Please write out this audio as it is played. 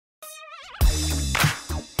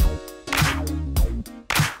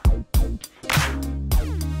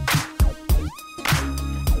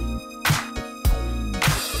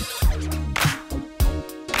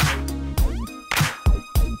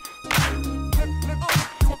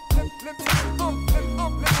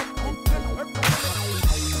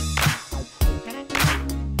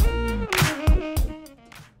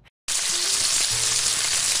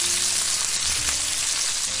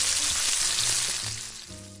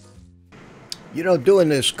You know, doing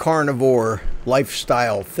this carnivore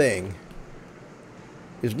lifestyle thing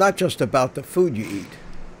is not just about the food you eat.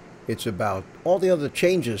 It's about all the other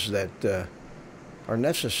changes that are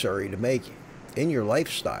necessary to make in your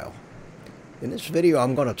lifestyle. In this video,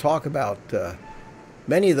 I'm going to talk about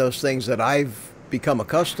many of those things that I've become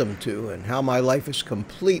accustomed to and how my life is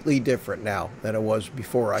completely different now than it was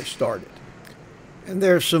before I started. And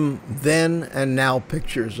there's some then and now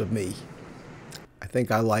pictures of me. I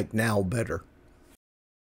think I like now better.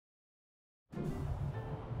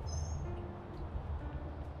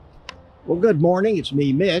 Well, good morning. It's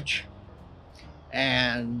me, Mitch.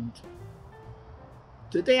 And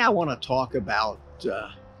today I want to talk about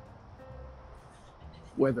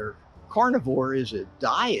whether carnivore is a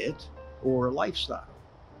diet or a lifestyle.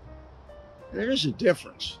 There is a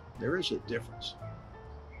difference. There is a difference.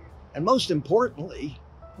 And most importantly,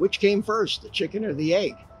 which came first, the chicken or the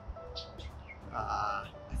egg? I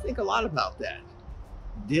think a lot about that.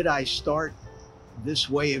 Did I start this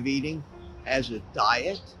way of eating as a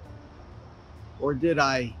diet? Or did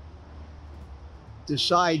I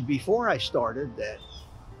decide before I started that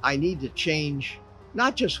I need to change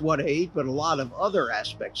not just what I ate, but a lot of other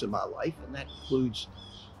aspects of my life, and that includes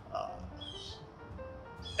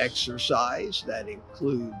exercise, that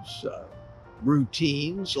includes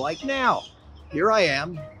routines. Like now, here I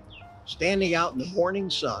am standing out in the morning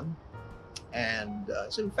sun, and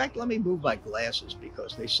so in fact, let me move my glasses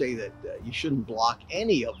because they say that you shouldn't block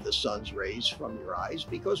any of the sun's rays from your eyes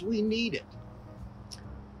because we need it.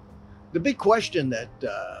 The big question that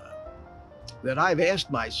I've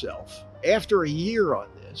asked myself after a year on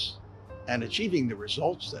this and achieving the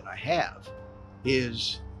results that I have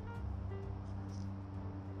is,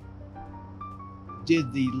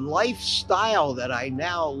 did the lifestyle that I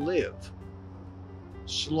now live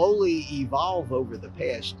slowly evolve over the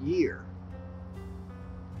past year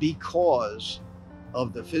because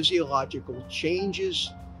of the physiological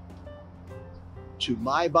changes to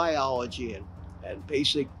my biology and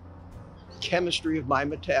basic chemistry of my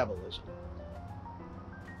metabolism,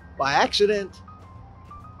 by accident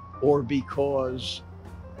or because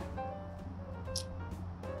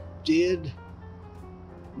did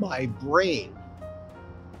my brain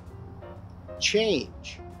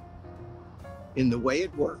change in the way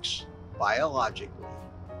it works biologically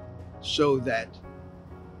so that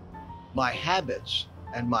my habits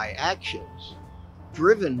and my actions,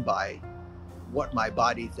 driven by what my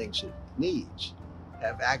body thinks it needs,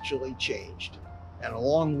 have actually changed, and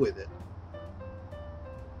along with it,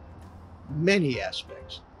 many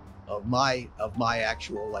aspects of my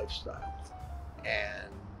actual lifestyle. And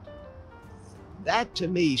that to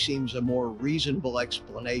me seems a more reasonable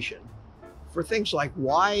explanation for things like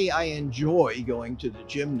why I enjoy going to the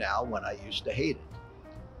gym now when I used to hate it,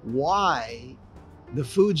 why the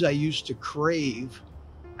foods I used to crave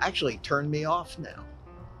actually turn me off now,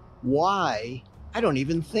 why I don't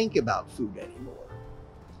even think about food anymore,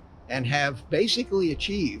 and have basically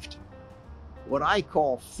achieved what I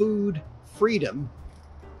call food freedom.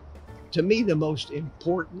 To me, the most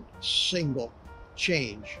important single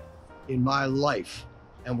change in my life.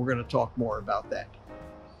 And we're going to talk more about that.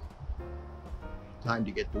 Time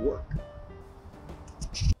to get to work.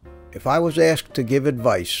 If I was asked to give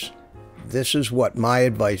advice, this is what my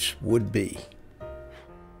advice would be.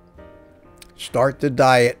 Start the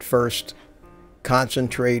diet first.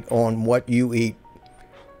 Concentrate on what you eat.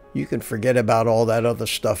 You can forget about all that other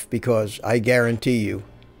stuff, because I guarantee you,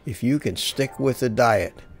 if you can stick with the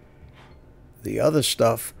diet, the other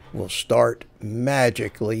stuff will start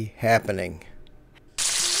magically happening.